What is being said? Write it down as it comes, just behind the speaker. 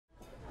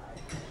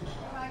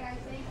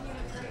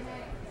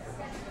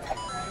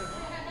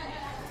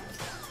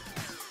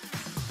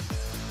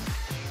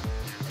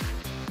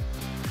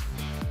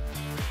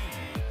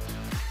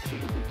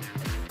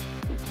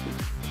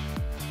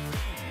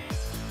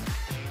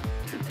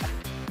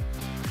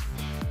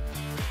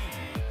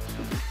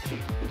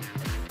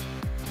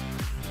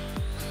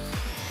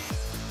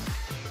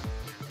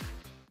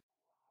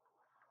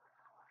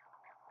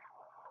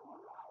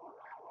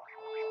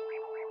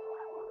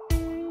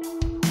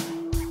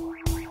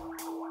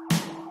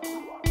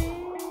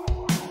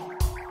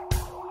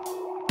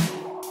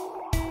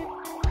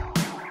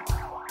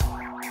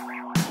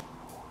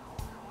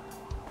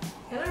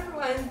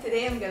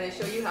Today I'm going to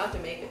show you how to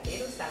make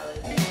potato salad.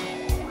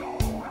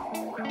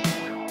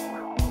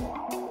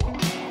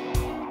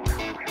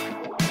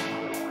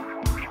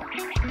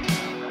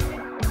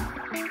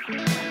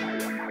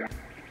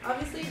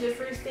 Obviously, the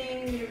first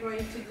thing you're going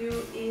to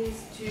do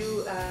is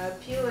to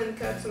peel and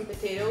cut some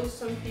potatoes.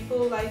 Some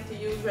people like to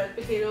use red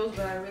potatoes,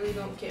 but I really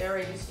don't care.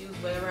 I just use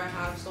whatever I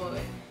have. So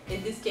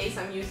in this case,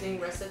 I'm using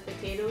russet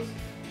potatoes.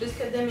 Just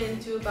cut them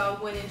into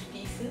about 1-inch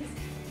pieces,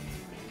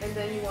 and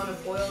then you want to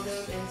boil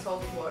them in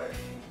salted water.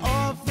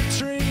 Off the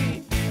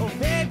tree, oh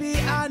baby,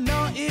 I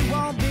know it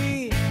won't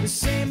be the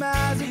same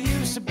as it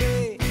used to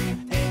be.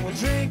 And we'll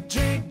drink,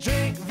 drink,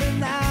 drink the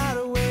night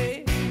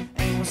away,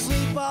 and we'll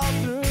sleep all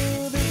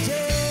through the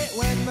day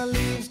when the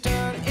leaves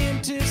turn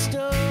into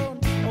stone.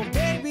 Oh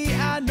baby,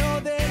 I know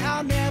that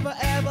I'll never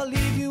ever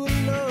leave you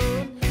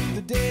alone.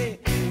 The day,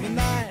 the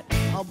night,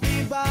 I'll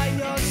be by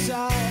your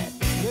side,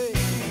 yeah.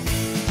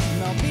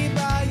 And I'll be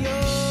by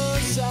your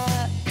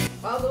side.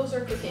 While those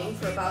are cooking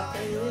for about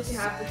 10 minutes, you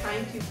have the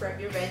time to prep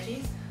your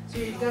veggies. So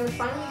you're going to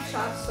finally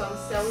chop some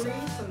celery,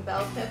 some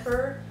bell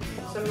pepper,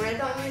 some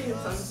red onion, and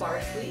some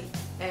parsley.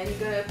 And you're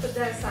going to put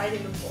that aside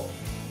in the bowl.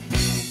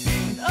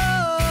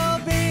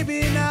 Oh,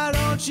 baby, now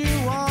don't you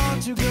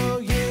want to go,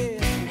 yeah?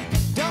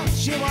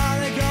 Don't you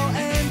want to go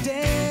and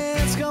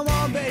dance? Come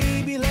on,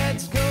 baby,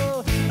 let's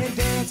go and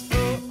dance.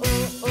 Oh,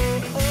 oh,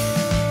 oh,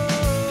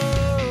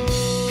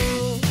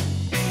 oh.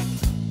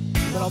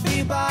 But I'll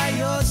be by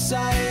your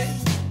side.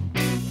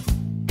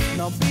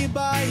 I'll be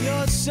by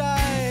your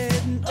side,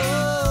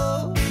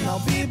 oh,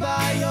 I'll be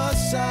by your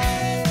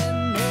side,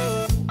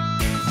 oh.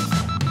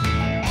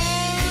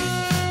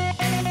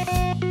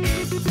 Can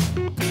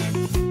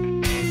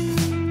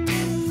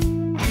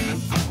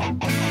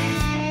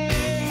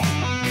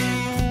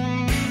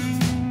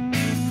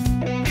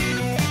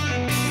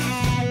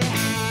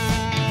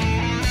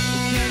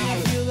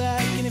you feel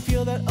that? Can you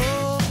feel that?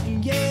 Oh,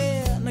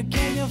 yeah. Now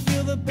can you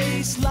feel the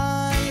bass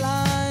line,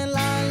 line,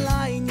 line,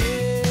 line, yeah.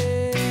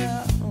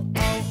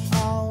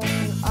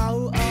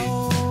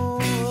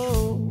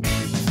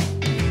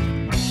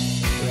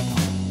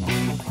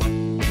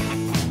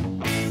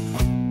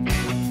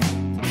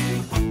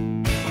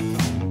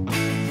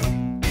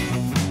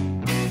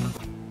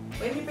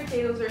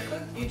 Potatoes are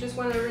cooked, you just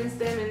want to rinse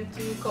them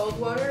into cold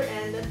water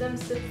and let them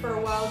sit for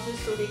a while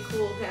just so they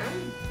cool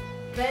down.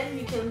 Then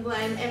you can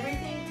blend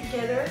everything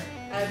together,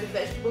 the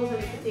vegetables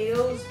and the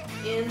potatoes,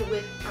 in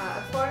with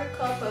a 1/4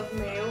 cup of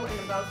mayo and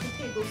about 2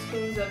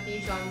 tablespoons of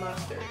Dijon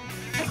mustard.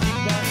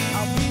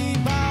 I'll be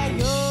by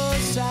your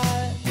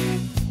side.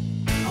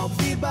 I'll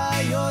be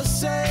by your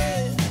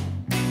side.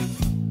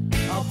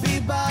 I'll be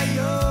by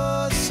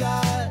your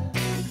side.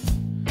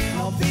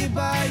 I'll be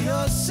by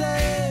your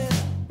side.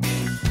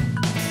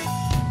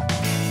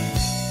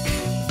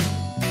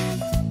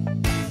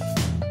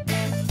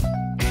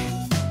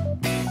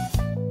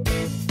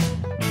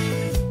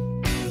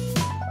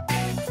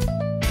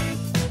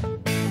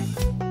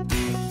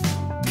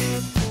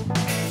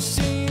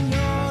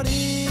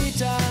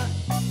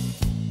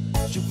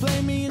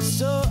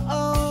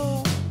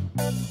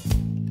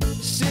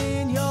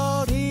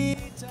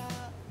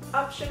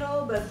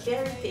 Optional but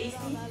very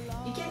tasty,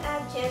 you can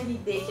add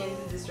candied bacon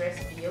to this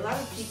recipe. A lot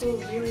of people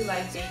really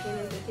like bacon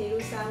in potato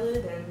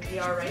salad, and they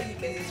are right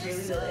because it's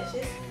really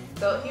delicious.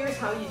 So here's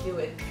how you do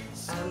it.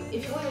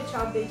 If you want to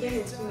chop bacon,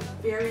 it's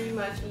very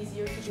much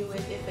easier to do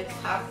it if it's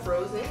half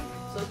frozen.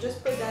 So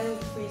just put that in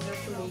the freezer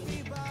for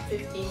maybe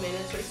 15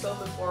 minutes or so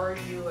before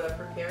you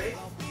prepare it.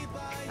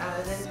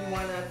 Then you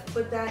want to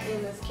put that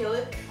in a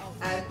skillet,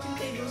 add 2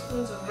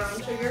 tablespoons of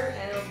brown sugar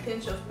and a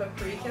pinch of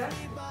paprika,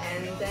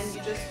 and then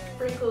you just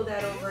sprinkle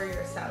that over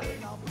your salad.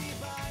 I'll be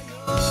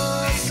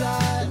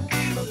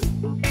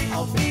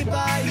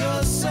by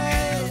your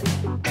side.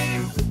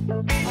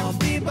 I'll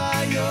be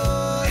by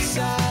your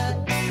side.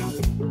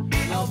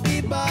 I'll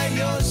be by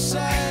your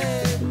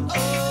side. Oh.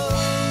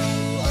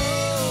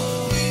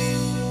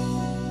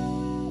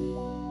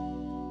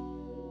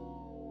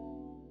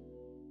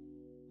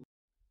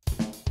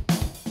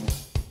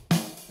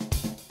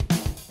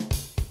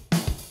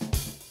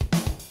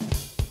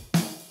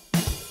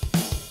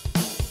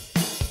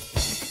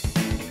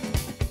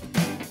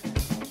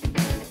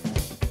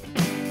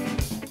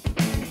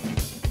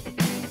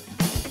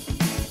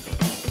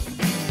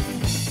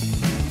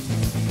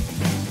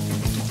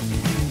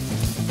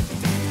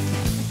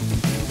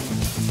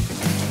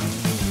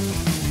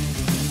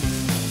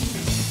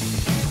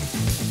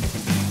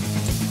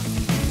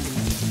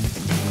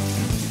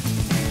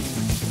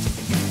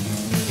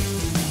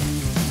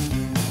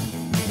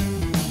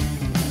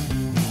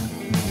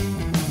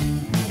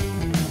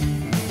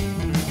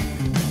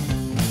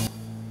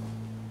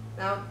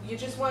 You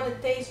just want to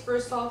taste for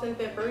salt and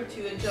pepper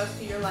to adjust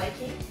to your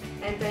liking,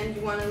 and then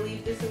you want to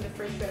leave this in the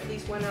fridge for at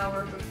least 1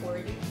 hour before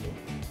you eat it.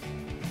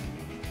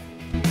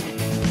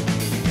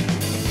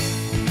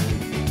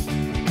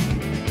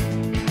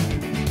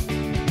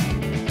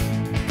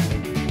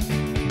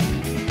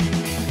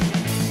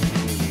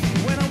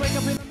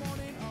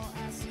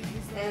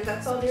 And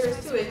that's all there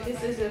is to it. This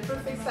this is a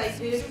perfect side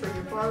dish for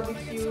your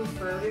barbecue,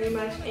 for really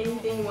much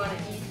anything you want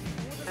to eat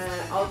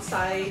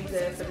outside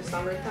for the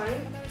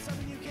summertime.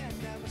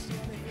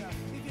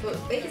 So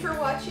thank you for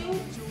watching.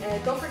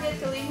 Don't forget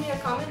to leave me a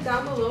comment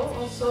down below.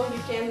 Also, you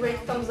can rate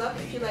thumbs up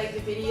if you like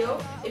the video.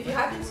 If you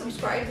haven't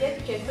subscribed yet,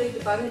 you can click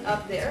the button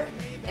up there.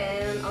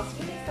 And I'll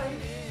see you next time.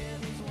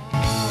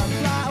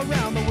 Fly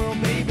around the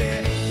world, baby.